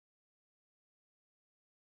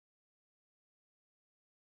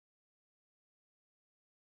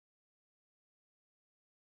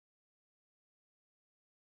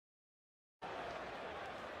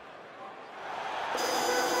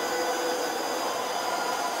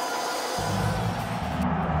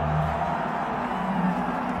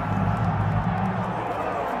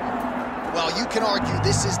can argue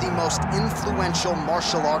this is the most influential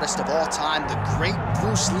martial artist of all time, the great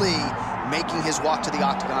Bruce Lee, making his walk to the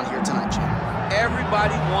octagon here tonight, Jim.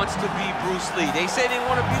 Everybody wants to be Bruce Lee. They say they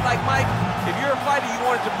want to be like Mike. If you're a fighter, you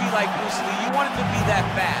want it to be like Bruce Lee. You want it to be that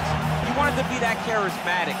fast. You want it to be that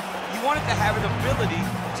charismatic. You want it to have an ability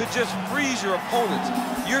to just freeze your opponents.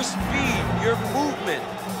 Your speed, your movement,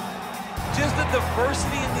 just the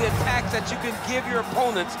diversity in the attacks that you can give your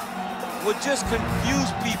opponents would just confuse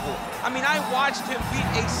people. I mean, I watched him beat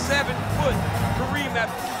a 7-foot Kareem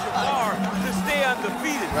Abdul-Jabbar to stay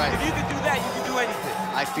undefeated. Right. If you can do that, you can do anything.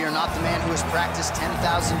 I fear not the man who has practiced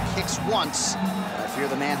 10,000 kicks once. I fear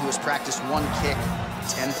the man who has practiced one kick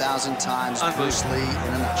 10,000 times. Bruce Lee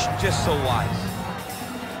in a nutshell. Just so wise.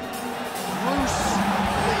 Bruce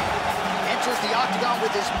Lee enters the octagon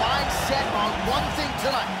with his mind set on one thing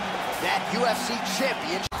tonight, that UFC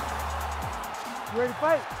championship. You ready to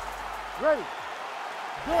fight? Ready.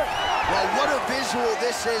 Good. Well, what a visual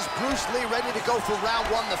this is. Bruce Lee ready to go for round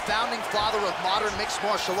one, the founding father of modern mixed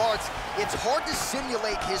martial arts. It's hard to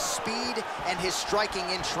simulate his speed and his striking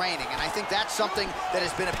in training, and I think that's something that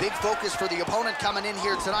has been a big focus for the opponent coming in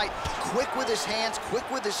here tonight. Quick with his hands, quick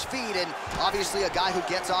with his feet, and obviously a guy who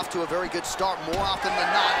gets off to a very good start more often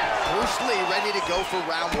than not. Bruce Lee ready to go for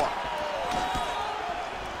round one.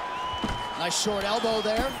 Nice short elbow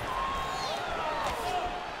there.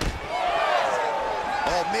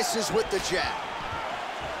 Oh, misses with the jab.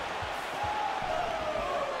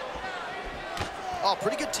 Oh,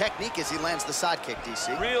 pretty good technique as he lands the side kick,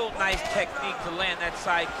 DC. Real nice technique to land that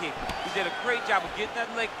side kick. He did a great job of getting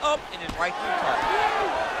that leg up and then right through the target.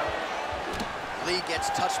 Lee gets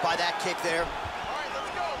touched by that kick there. All right, let's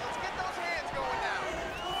go. Let's get those hands going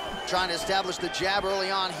now. Trying to establish the jab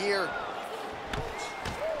early on here.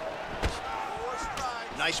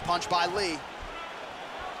 Nice punch by Lee.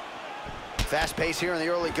 Fast pace here in the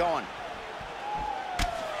early going.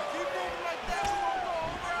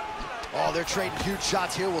 Oh, they're trading huge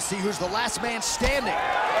shots here. We'll see who's the last man standing.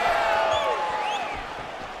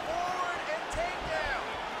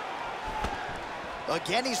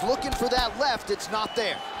 Again, he's looking for that left. It's not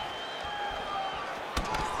there.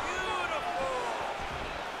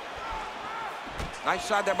 Nice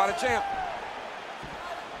shot there by the champ.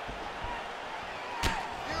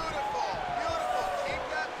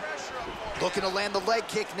 Looking to land the leg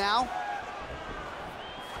kick now.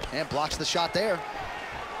 And blocks the shot there.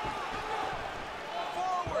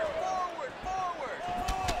 Forward, forward,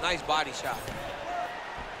 forward. Nice body shot.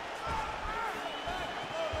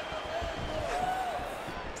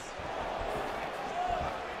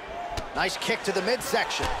 Nice kick to the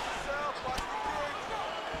midsection.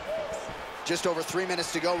 Just over 3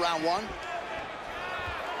 minutes to go, round one.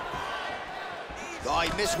 Oh,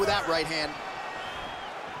 he missed with that right hand.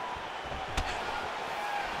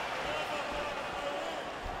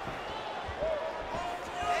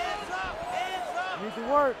 Need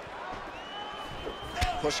to work.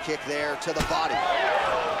 Push kick there to the body.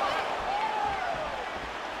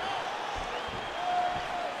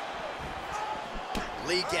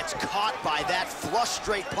 Lee gets caught by that flush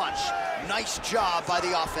straight punch. Nice job by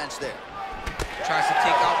the offense there. Tries to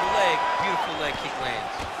take out the leg. Beautiful leg kick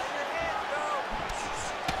lands.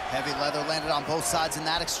 Heavy leather landed on both sides in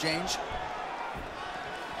that exchange.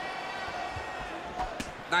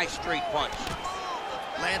 Nice straight punch.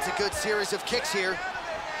 Lands a good series of kicks here.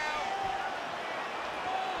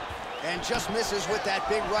 And just misses with that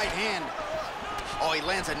big right hand. Oh, he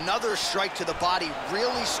lands another strike to the body,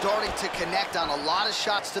 really starting to connect on a lot of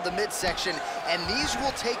shots to the midsection, and these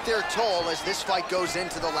will take their toll as this fight goes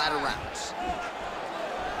into the latter rounds.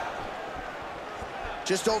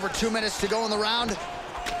 Just over 2 minutes to go in the round.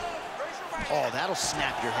 Oh, that'll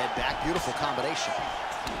snap your head back. Beautiful combination.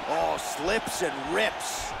 Oh, slips and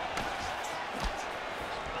rips.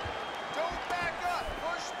 Don't back up.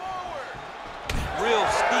 Push forward. Real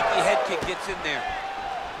sneaky head kick gets in there.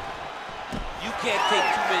 You can't take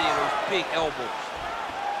too many of those big elbows.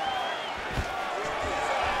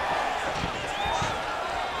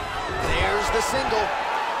 There's the single.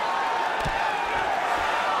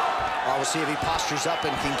 Oh, we'll see if he postures up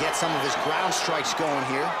and can get some of his ground strikes going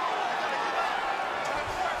here.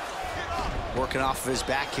 Working off of his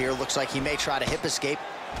back here. Looks like he may try to hip escape.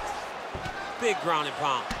 Big ground and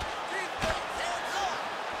pound.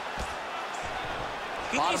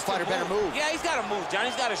 Bottom fighter better move. Yeah, he's got to move, John.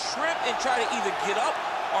 He's got to shrimp and try to either get up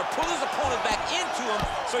or pull his opponent back into him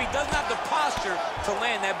so he doesn't have the posture to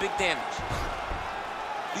land that big damage.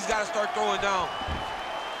 He's got to start throwing down.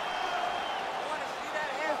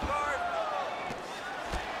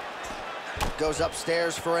 Goes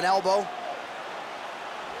upstairs for an elbow.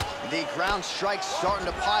 The ground strikes starting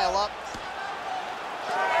to pile up.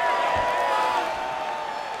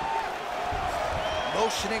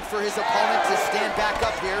 Motioning for his opponent to stand back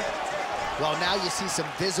up here. Well, now you see some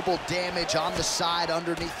visible damage on the side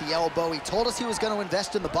underneath the elbow. He told us he was going to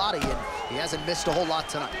invest in the body, and he hasn't missed a whole lot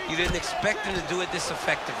tonight. You didn't expect him to do it this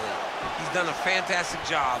effectively. He's done a fantastic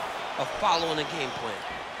job of following a game plan.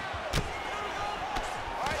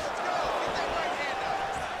 All right, let's go. Get that right hand up.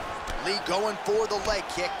 Lee going for the leg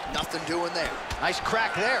kick. Nothing doing there. Nice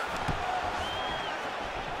crack there.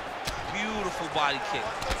 Beautiful body kick.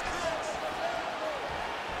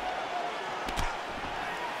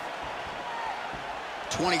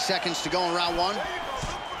 20 seconds to go in round one.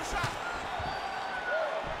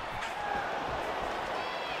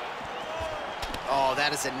 Oh,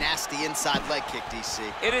 that is a nasty inside leg kick, DC.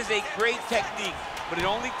 It is a great technique, but it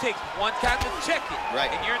only takes one time to check it,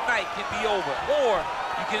 right, and your night can be over. Or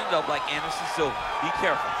you can end up like Anderson Silva. Be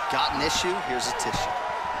careful. Got an issue, here's a tissue.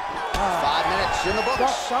 5 minutes in the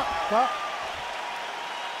books. Stop. All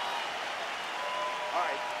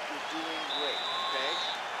right, you're doing great, okay?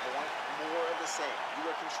 I want more of the same. You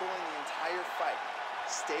are controlling the entire fight.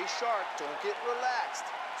 Stay sharp, don't get relaxed.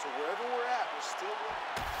 So wherever we're at, we're still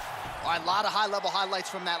winning. All right, a lot of high-level highlights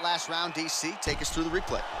from that last round, DC. Take us through the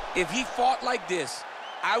replay. If he fought like this,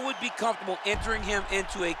 I would be comfortable entering him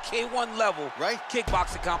into a K1 level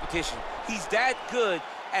kickboxing competition. He's that good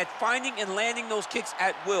at finding and landing those kicks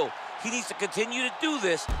at will. He needs to continue to do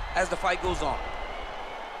this as the fight goes on.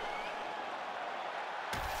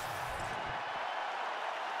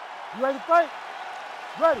 You ready to fight?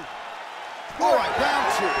 Ready. All right,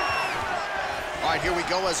 round two. All right, here we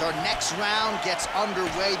go as our next round gets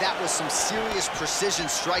underway. That was some serious precision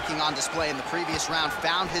striking on display in the previous round.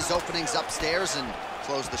 Found his openings upstairs and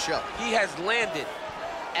closed the show. He has landed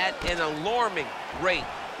at an alarming rate.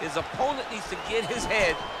 His opponent needs to get his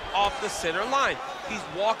head off the center line. He's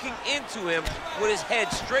walking into him with his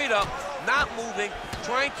head straight up, not moving,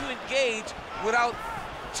 trying to engage without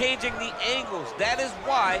changing the angles. That is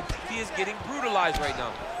why he is getting brutalized right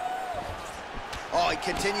now. Oh, he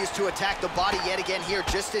continues to attack the body yet again here,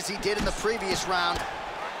 just as he did in the previous round.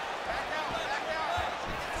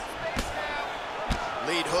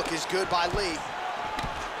 Lead hook is good by Lee.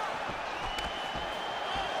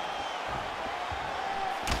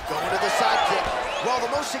 Going to the side kick. Well,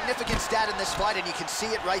 the most significant stat in this fight, and you can see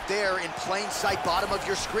it right there in plain sight, bottom of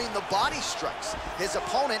your screen, the body strikes. His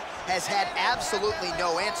opponent has had absolutely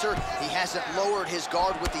no answer. He hasn't lowered his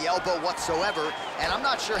guard with the elbow whatsoever, and I'm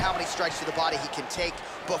not sure how many strikes to the body he can take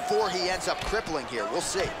before he ends up crippling here. We'll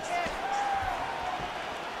see.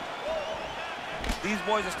 These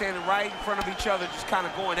boys are standing right in front of each other, just kind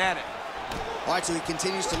of going at it. All right, so he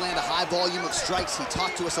continues to land a high volume of strikes. He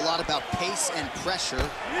talked to us a lot about pace and pressure.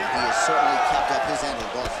 He has certainly kept up his end of the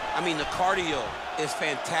ball. I mean, the cardio is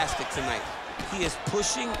fantastic tonight. He is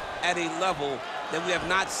pushing at a level that we have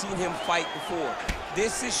not seen him fight before.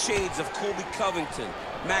 This is shades of Colby Covington,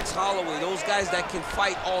 Max Holloway, those guys that can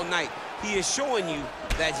fight all night. He is showing you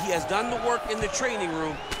that he has done the work in the training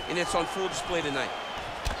room, and it's on full display tonight.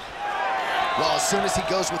 Well, as soon as he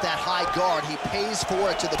goes with that high guard, he pays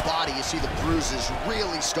for it to the body. You see the bruises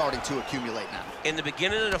really starting to accumulate now. In the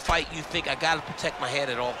beginning of the fight, you think, I got to protect my head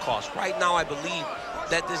at all costs. Right now, I believe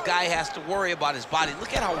that this guy has to worry about his body.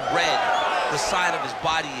 Look at how red the side of his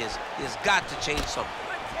body is. He has got to change something.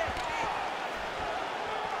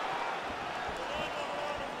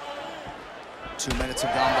 Two minutes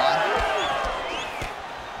have gone by.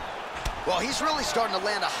 Well, he's really starting to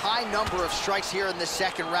land a high number of strikes here in the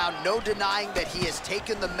second round. No denying that he has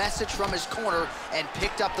taken the message from his corner and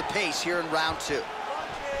picked up the pace here in round two.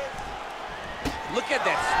 Look at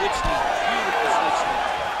that switch knee. Beautiful switch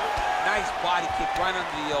knee. Nice body kick right under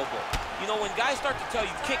the elbow. You know, when guys start to tell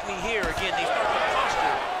you, kick me here, again, they start to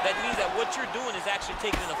posture. That means that what you're doing is actually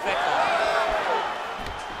taking an effect on you.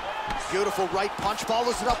 Beautiful right punch,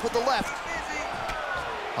 follows it up with the left.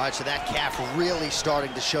 All right, so that calf really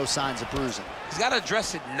starting to show signs of bruising. He's got to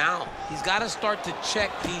address it now. He's got to start to check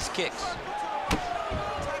these kicks.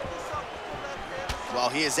 Well,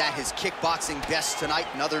 he is at his kickboxing best tonight.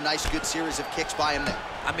 Another nice, good series of kicks by him there.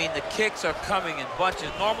 I mean, the kicks are coming in bunches.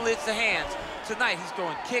 Normally, it's the hands. Tonight, he's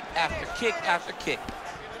throwing kick after kick after kick.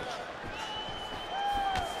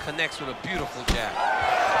 Connects with a beautiful jab.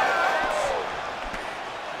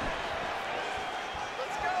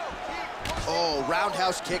 Oh,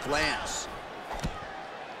 roundhouse kick lands.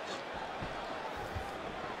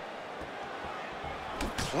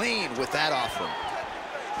 Clean with that offering.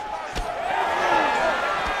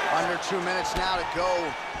 Under 2 minutes now to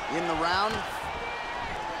go in the round.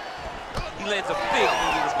 He lands a big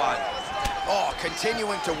knee to the body. Oh,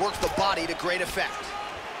 continuing to work the body to great effect.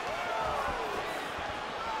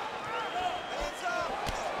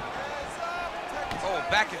 Oh,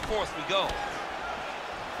 back and forth we go.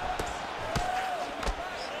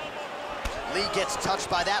 Lee gets touched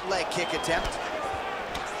by that leg kick attempt.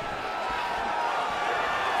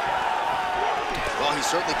 Well, he's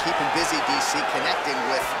certainly keeping busy, DC, connecting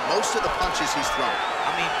with most of the punches he's thrown.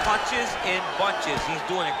 I mean, punches in bunches. He's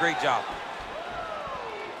doing a great job.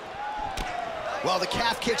 Well, the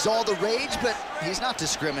calf kick's all the rage, but he's not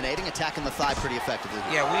discriminating, attacking the thigh pretty effectively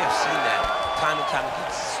here. Yeah, we have seen that time and time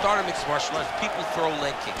again. Start of mixed martial arts, people throw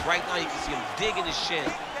leg kicks. Right now, you can see him digging his shin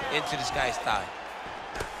into this guy's thigh.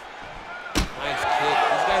 Nice kick.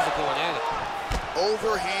 These guys are going at it.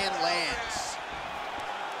 Overhand lands.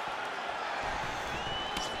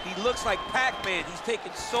 He looks like Pac-Man. He's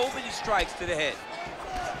taking so many strikes to the head.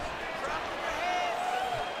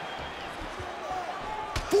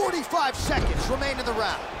 45 seconds remain in the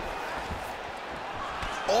round.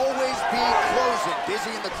 Always be closing.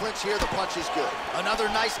 Busy in the clinch here. The punch is good. Another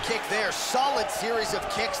nice kick there. Solid series of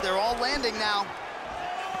kicks. They're all landing now.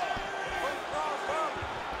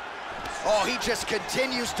 Oh, he just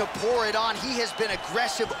continues to pour it on. He has been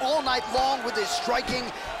aggressive all night long with his striking.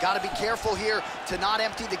 Got to be careful here to not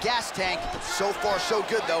empty the gas tank. So far, so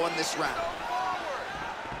good, though, in this round.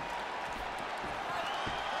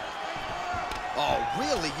 Oh,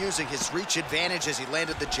 really using his reach advantage as he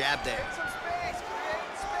landed the jab there.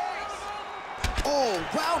 Oh,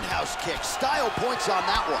 roundhouse kick. Style points on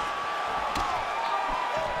that one.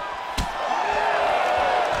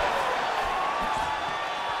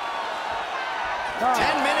 Time.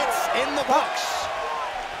 10 minutes in the books.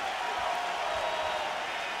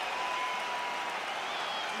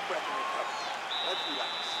 Deep breath and recover. Let's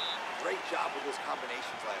relax. Great job with those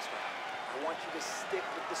combinations last round. I want you to stick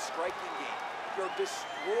with the striking game. You're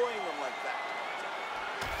destroying them like that.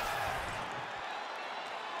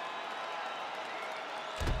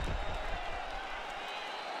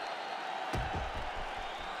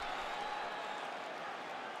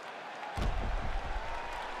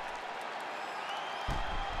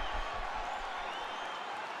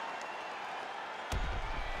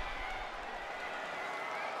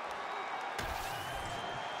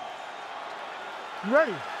 You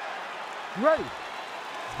ready? You ready?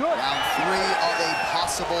 Do it. Round 3 of a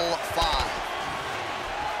possible 5.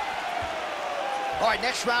 All right,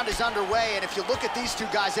 next round is underway, and if you look at these two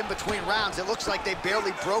guys in between rounds, it looks like they've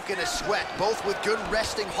barely broken a sweat, both with good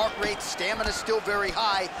resting heart rates, stamina still very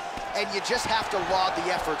high, and you just have to laud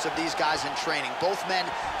the efforts of these guys in training. Both men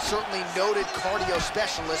certainly noted cardio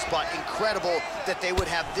specialists, but incredible that they would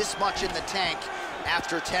have this much in the tank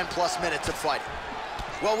after 10-plus minutes of fighting.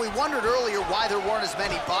 Well, we wondered earlier why there weren't as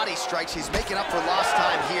many body strikes. He's making up for lost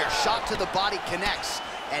time here. Shot to the body connects,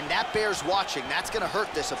 and that bears watching. That's going to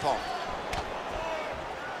hurt this opponent.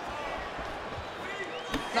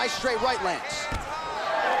 Nice straight right lands.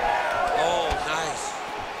 Oh, nice.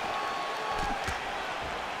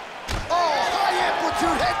 Oh, high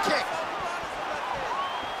amplitude head kick.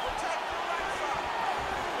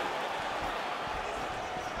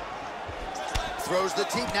 Throws the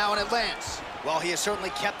teep now, and it lands. Well, he has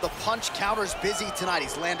certainly kept the punch counters busy tonight.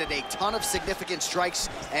 He's landed a ton of significant strikes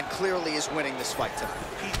and clearly is winning this fight tonight.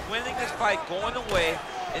 He's winning this fight going away,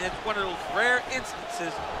 and it's one of those rare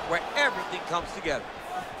instances where everything comes together.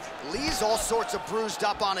 Lee's all sorts of bruised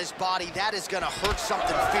up on his body. That is going to hurt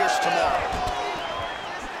something fierce tomorrow.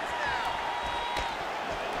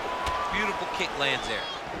 Beautiful kick lands there.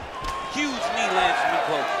 Huge knee lands from me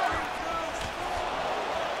close.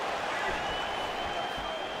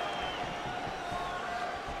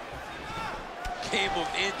 Game of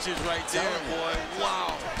inches right there, boy.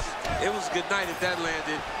 Wow. It was a good night if that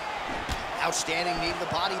landed. Outstanding knee to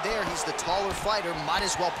the body there. He's the taller fighter. Might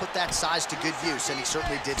as well put that size to good use, and he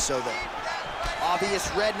certainly did so there.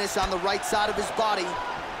 Obvious redness on the right side of his body.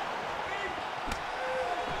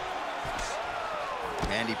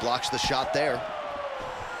 And he blocks the shot there.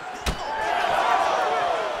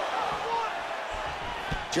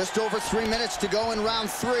 Just over 3 minutes to go in round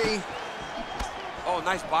 3. Oh,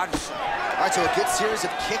 nice body shot. All right, so a good series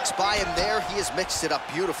of kicks by him there. He has mixed it up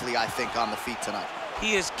beautifully, I think, on the feet tonight.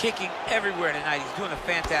 He is kicking everywhere tonight. He's doing a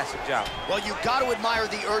fantastic job. Well, you've got to admire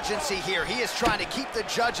the urgency here. He is trying to keep the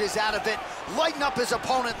judges out of it, lighten up his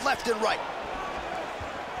opponent left and right.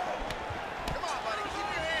 Come on, buddy. Keep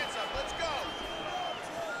your hands up. Let's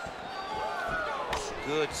go.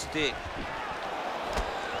 Good stick.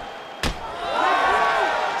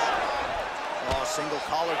 Oh, single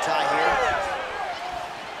collar tie here.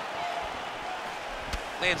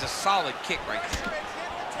 Lands a solid kick right there.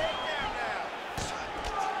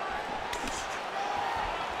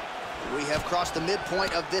 We have crossed the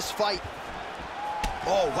midpoint of this fight.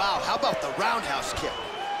 Oh, wow, how about the roundhouse kick?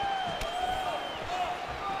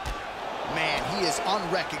 Man, he is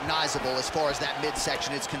unrecognizable as far as that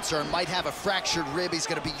midsection is concerned. Might have a fractured rib. He's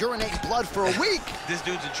going to be urinating blood for a week. This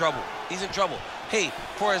dude's in trouble. He's in trouble. Hey,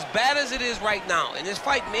 for as bad as it is right now, and this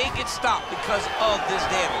fight may get stopped because of this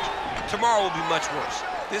damage, tomorrow will be much worse.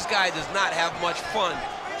 This guy does not have much fun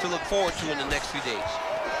to look forward to in the next few days.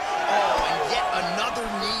 Oh, and yet another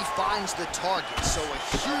knee finds the target. So a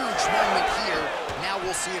huge moment here. Now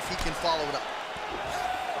we'll see if he can follow it up.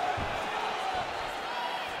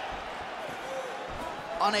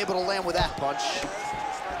 Unable to land with that punch.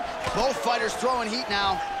 Both fighters throwing heat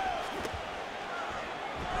now.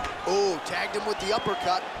 Oh, tagged him with the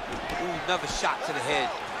uppercut. Ooh, another shot to the head.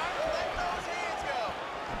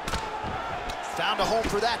 Found a home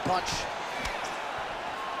for that punch.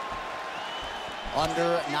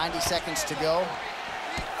 Under 90 seconds to go.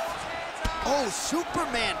 Oh,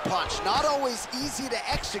 Superman punch. Not always easy to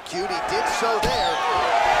execute. He did so there.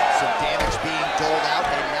 Some damage being doled out,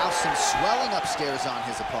 and now some swelling upstairs on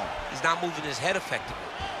his opponent. He's not moving his head effectively.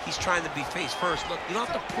 He's trying to be face first. Look, you don't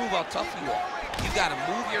have to prove how tough you are. You got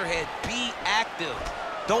to move your head. Be active.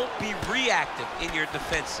 Don't be reactive in your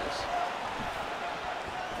defenses.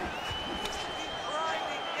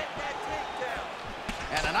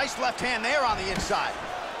 And a nice left hand there on the inside.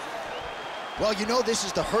 Well, you know this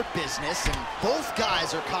is the hurt business, and both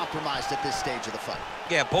guys are compromised at this stage of the fight.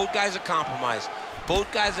 Yeah, both guys are compromised.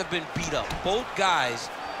 Both guys have been beat up. Both guys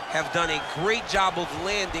have done a great job of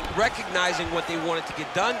landing, recognizing what they wanted to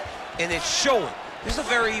get done, and it's showing. This is a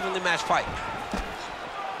very evenly matched fight.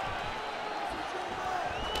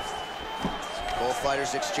 Both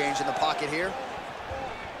fighters exchange in the pocket here.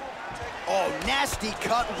 Oh, nasty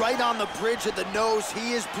cut right on the bridge of the nose.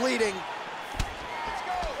 He is bleeding.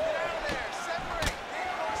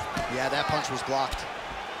 Yeah, that punch was blocked.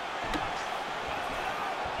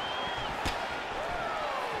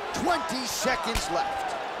 20 seconds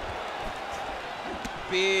left.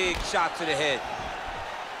 Big shot to the head.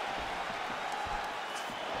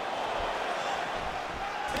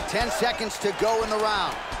 10 seconds to go in the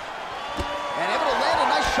round. And able to land a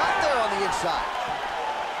nice shot there on the inside.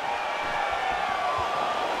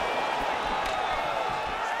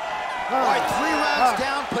 All right, 3 rounds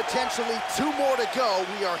down, potentially 2 more to go.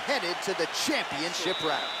 We are headed to the championship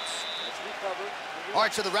rounds. All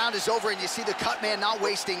right, so the round is over, and you see the cut man not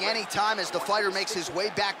wasting any time as the fighter makes his way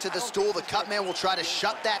back to the stool. The cut man will try to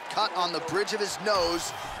shut that cut on the bridge of his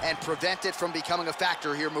nose and prevent it from becoming a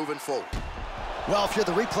factor here moving forward. Well, if you're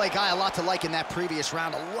the replay guy, a lot to like in that previous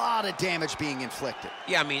round. A lot of damage being inflicted.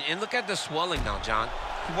 Yeah, I mean, and look at the swelling now, John.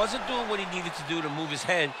 He wasn't doing what he needed to do to move his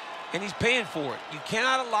head, and he's paying for it. You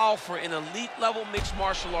cannot allow for an elite-level mixed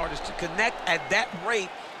martial artist to connect at that rate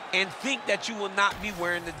and think that you will not be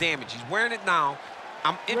wearing the damage. He's wearing it now.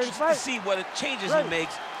 I'm interested to see what changes he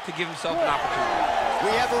makes to give himself an opportunity.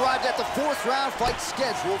 We have arrived at the 4th round, fight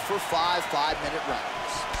scheduled for 5 5-minute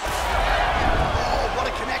rounds. Oh, what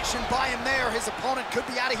a connection by him there. His opponent could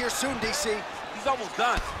be out of here soon, DC. He's almost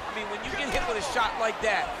done. I mean, when you get hit with a shot like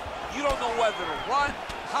that, you don't know whether to run,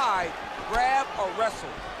 hide, grab, or wrestle.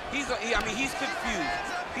 He's confused.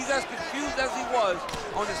 He's as confused as he was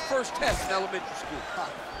on his first test in elementary school.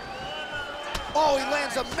 Oh, he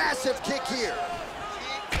lands a massive kick here.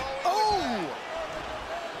 Oh!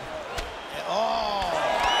 Oh!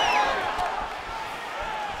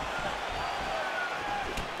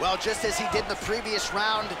 Well, just as he did in the previous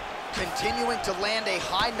round, continuing to land a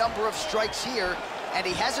high number of strikes here, and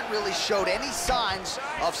he hasn't really showed any signs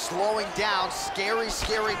of slowing down. Scary,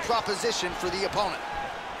 scary proposition for the opponent.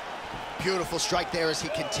 Beautiful strike there as he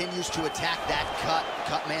continues to attack that cut.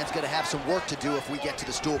 Cut man's gonna have some work to do if we get to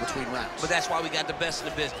the stool between rounds. But that's why we got the best in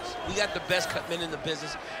the business. We got the best cut men in the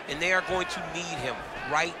business, and they are going to need him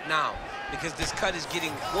right now because this cut is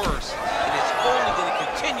getting worse, and it's only gonna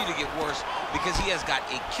continue to get worse because he has got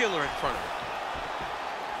a killer in front of him.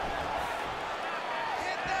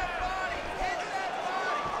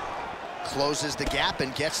 Closes the gap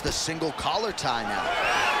and gets the single collar tie now.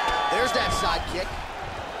 There's that side kick.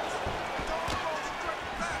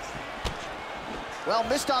 Well,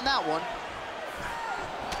 missed on that one.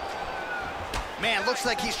 Man, looks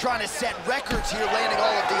like he's trying to set records here, landing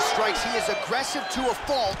all of these strikes. He is aggressive to a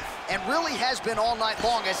fault and really has been all night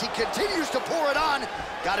long as he continues to pour it on.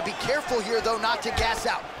 Got to be careful here, though, not to gas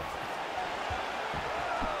out.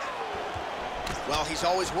 Well, he's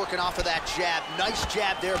always working off of that jab. Nice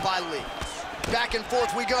jab there by Lí. Back and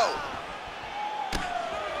forth we go.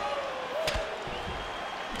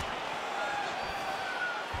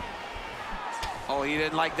 Oh, he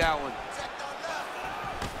didn't like that one.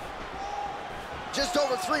 Just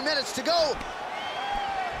over 3 minutes to go.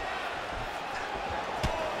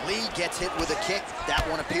 Lí gets hit with a kick. That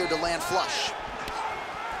one appeared to land flush.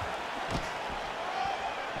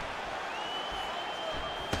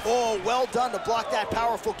 Oh, well done to block that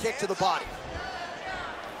powerful kick to the body.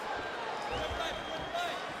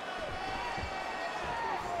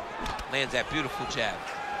 Lands that beautiful jab.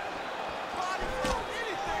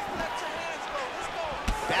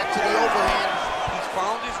 Back to the overhand. He's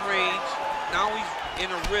found his range. Now he's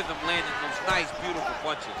in a rhythm, landing those nice, beautiful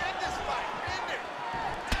punches.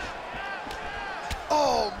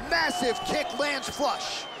 Oh, massive kick lands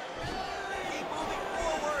flush.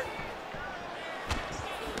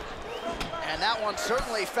 And that one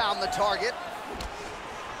certainly found the target.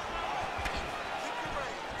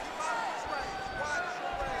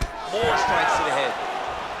 More strikes to the head.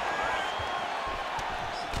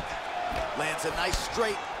 Lands a nice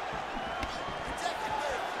straight.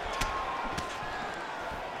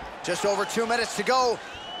 Just over 2 minutes to go.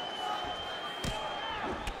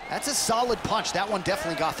 That's a solid punch. That one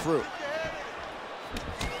definitely got through.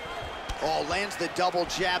 Oh, lands the double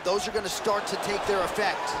jab. Those are going to start to take their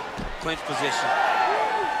effect. Clinch position.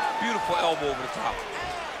 Beautiful elbow over the top.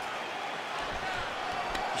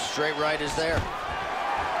 Straight right is there.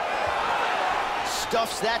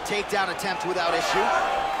 Stuffs that takedown attempt without issue.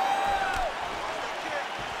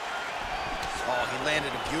 Oh, he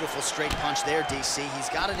landed a beautiful straight punch there, DC. He's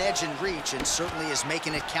got an edge in reach and certainly is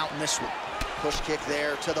making it count in this one. Push kick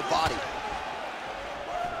there to the body.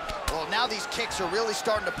 Well, now these kicks are really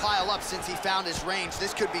starting to pile up since he found his range.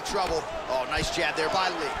 This could be trouble. Oh, nice jab there by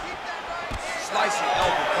Lí. Slicing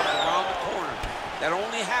elbow comes around the corner. That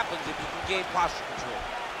only happens if you can gain posture control.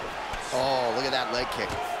 Oh, look at that leg kick.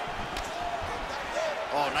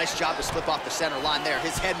 Oh, nice job to slip off the center line there.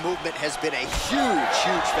 His head movement has been a huge,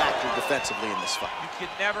 huge factor defensively in this fight. You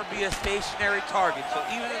can never be a stationary target, so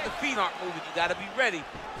even if the feet aren't moving, you gotta be ready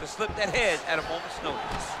to slip that head at a moment's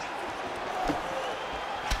notice.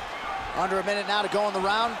 Under a minute now to go in the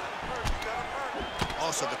round.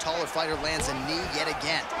 Also, the taller fighter lands a knee yet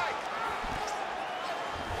again.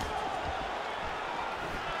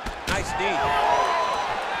 Nice knee.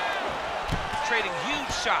 Trading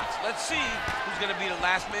huge shots. Let's see who's gonna be the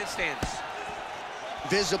last man standing.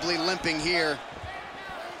 Visibly limping here.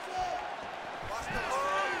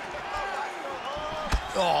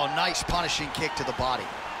 Oh, nice punishing kick to the body.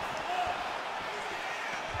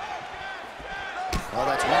 Oh,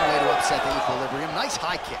 that's one way to upset the equilibrium. Nice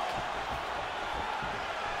high kick.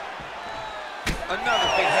 Another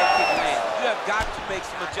big head kick land. You have got to make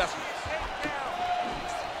some adjustments.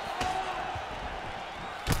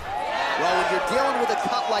 Well, when you're dealing with a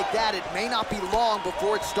cut like that, it may not be long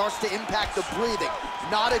before it starts to impact the breathing.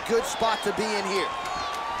 Not a good spot to be in here.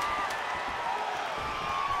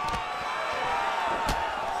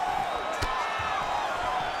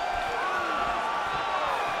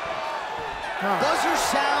 Buzzer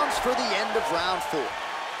sounds for the end of round 4. All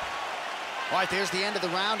right, there's the end of the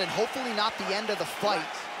round, and hopefully not the end of the fight.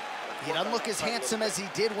 He doesn't look as handsome as he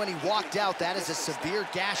did when he walked out. That is a severe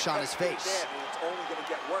gash on his face. It's only going to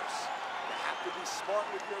get worse. You have to be smart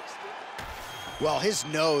with your experience. Well, his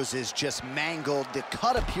nose is just mangled. The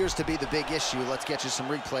cut appears to be the big issue. Let's get you some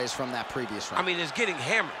replays from that previous round. I mean, it's getting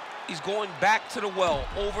hammered. He's going back to the well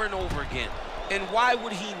over and over again. And why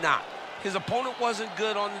would he not? His opponent wasn't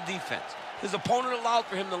good on the defense. His opponent allowed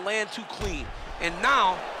for him to land too clean. And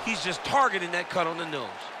now he's just targeting that cut on the nose.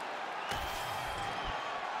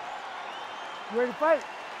 You ready to fight?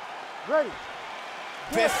 Ready.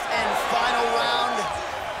 5th and final round.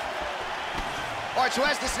 All right, so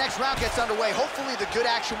as this next round gets underway, hopefully the good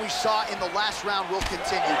action we saw in the last round will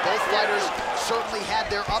continue. Both fighters certainly had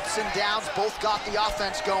their ups and downs, both got the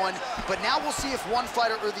offense going, but now we'll see if one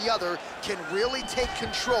fighter or the other can really take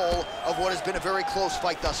control of what has been a very close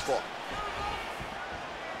fight thus far.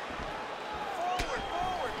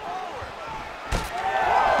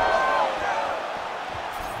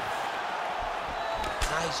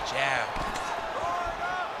 Nice jab.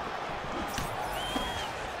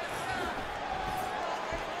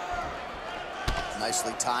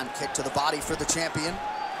 Nicely timed kick to the body for the champion.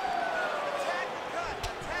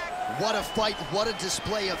 What a fight, what a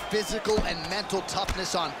display of physical and mental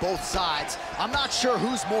toughness on both sides. I'm not sure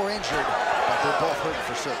who's more injured, but they're both hurting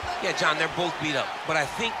for sure. Yeah, John, they're both beat up, but I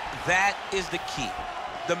think that is the key.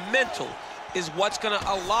 The mental is what's gonna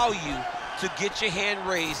allow you to get your hand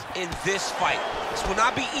raised in this fight. This will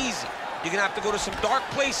not be easy. You're gonna have to go to some dark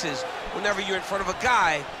places whenever you're in front of a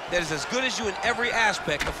guy that is as good as you in every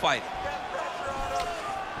aspect of fighting.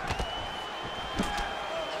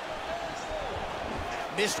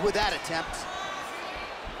 Missed with that attempt.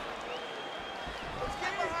 Let's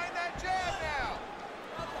get behind that jab now.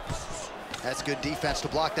 That's good defense to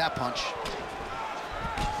block that punch.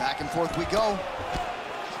 Back and forth we go.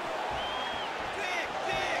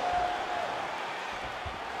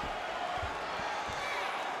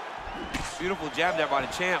 Beautiful jab there by the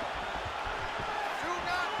champ. Do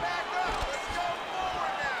not back up. Let's go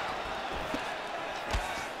forward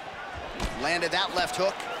now. Landed that left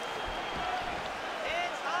hook.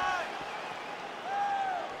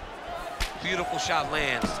 Beautiful shot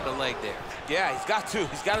lands to the leg there. Yeah, he's got to.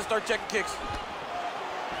 He's got to start checking kicks.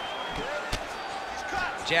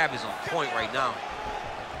 Jab is on point right now.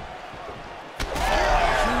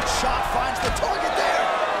 Huge shot finds the target there.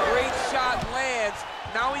 Great shot lands.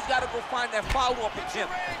 Now he's got to go find that follow-up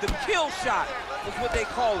attempt. The kill shot is what they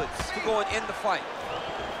call it, to go and end the fight.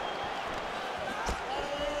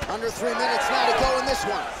 Under 3 minutes now to go in this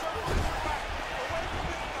one.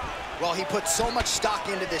 Well, he put so much stock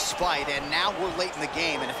into this fight, and now we're late in the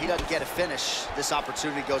game, and if he doesn't get a finish, this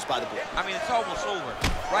opportunity goes by the board. I mean, it's almost over.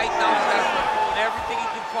 Right now, he's got to start doing everything he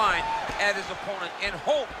can find at his opponent and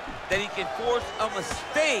hope that he can force a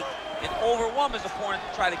mistake and overwhelm his opponent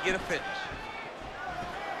to try to get a finish.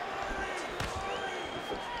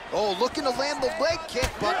 Oh, looking to land the leg kick,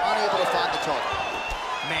 but unable to find the target.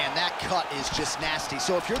 Man, that cut is just nasty.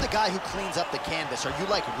 So if you're the guy who cleans up the canvas, are you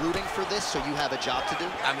like rooting for this so you have a job to do?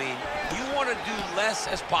 I mean, you want to do less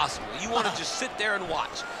as possible. You want to just sit there and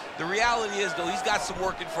watch. The reality is, though, he's got some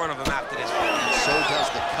work in front of him after this fight. And so does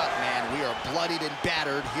the cut, man. We are bloodied and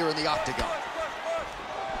battered here in the octagon.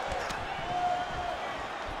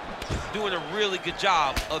 Doing a really good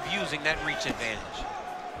job of using that reach advantage.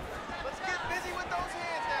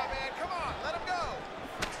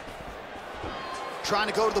 Trying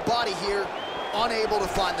to go to the body here, unable to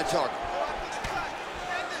find the target.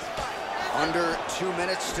 Under 2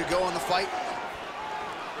 minutes to go in the fight.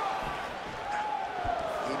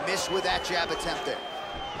 He missed with that jab attempt there.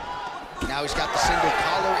 Now he's got the single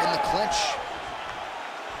collar in the clinch.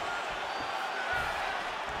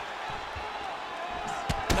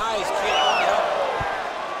 Nice kick,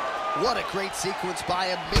 yeah. What a great sequence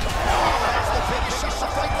by him. That's the biggest shot of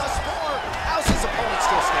the fight thus far. How's his opponent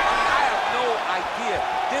still standing? I have no idea.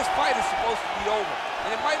 This fight is supposed to be over.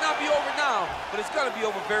 And it might not be over now, but it's gonna be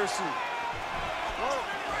over very soon.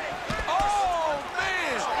 Oh,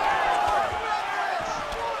 man!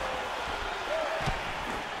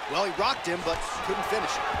 Well, he rocked him, but couldn't finish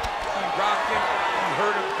it. He rocked him, he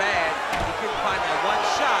hurt him bad. He couldn't find that one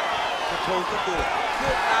shot to close the door.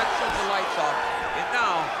 Could not shut the lights off. And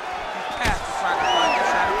now, he's past to try to find that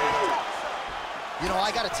shot again. You know,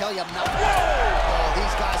 I gotta tell you, I'm not... Oh,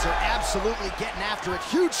 these guys are absolutely getting after it.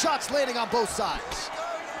 Huge shots landing on both sides.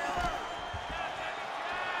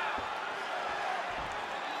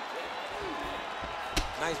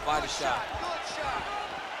 Nice body shot.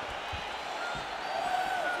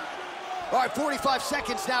 All right, 45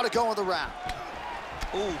 seconds now to go in the round.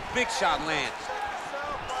 Ooh, big shot lands.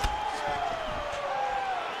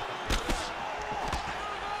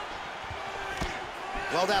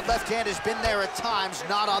 Well, that left hand has been there at times,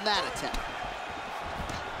 not on that attempt.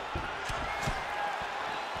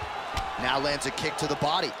 Now lands a kick to the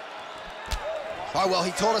body. All right, well,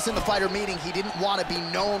 he told us in the fighter meeting he didn't want to be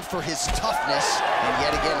known for his toughness. And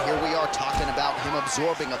yet again, here we are talking about him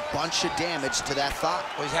absorbing a bunch of damage to that thigh.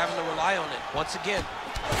 Well, he's having to rely on it once again.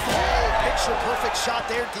 Oh, picture-perfect shot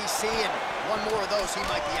there, DC, and one more of those, he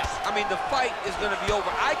might be out. I mean, the fight is going to be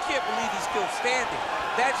over. I can't believe he's still standing.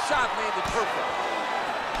 That shot landed perfect.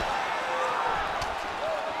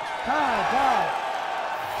 Time.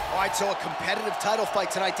 All right, so a competitive title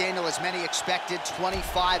fight tonight, Daniel, as many expected.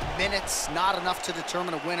 25 minutes, not enough to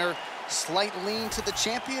determine a winner. Slight lean to the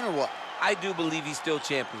champion, or what? I do believe he's still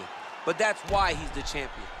champion, but that's why he's the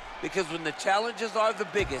champion. Because when the challenges are the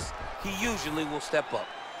biggest, he usually will step up.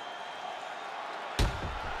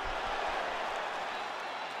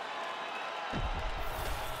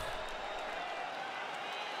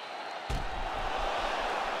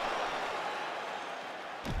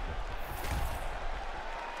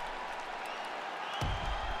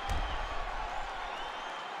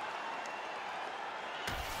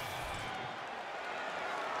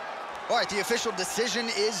 All right, the official decision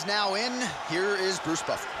is now in. Here is Bruce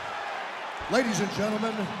Buffer. Ladies and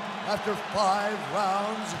gentlemen, after 5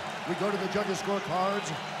 rounds, we go to the judges'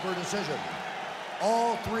 scorecards for a decision.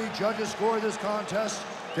 All 3 judges score this contest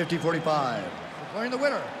 50-45. Declaring the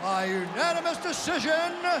winner by unanimous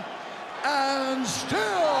decision, and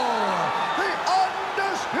still the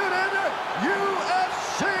undisputed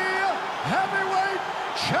UFC heavyweight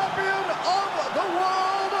champion of the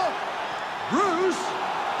world, Bruce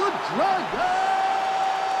the Dragon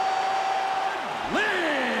Lee.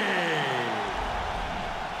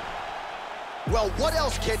 Well, what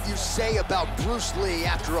else can you say about Bruce Lee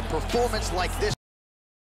after a performance like this?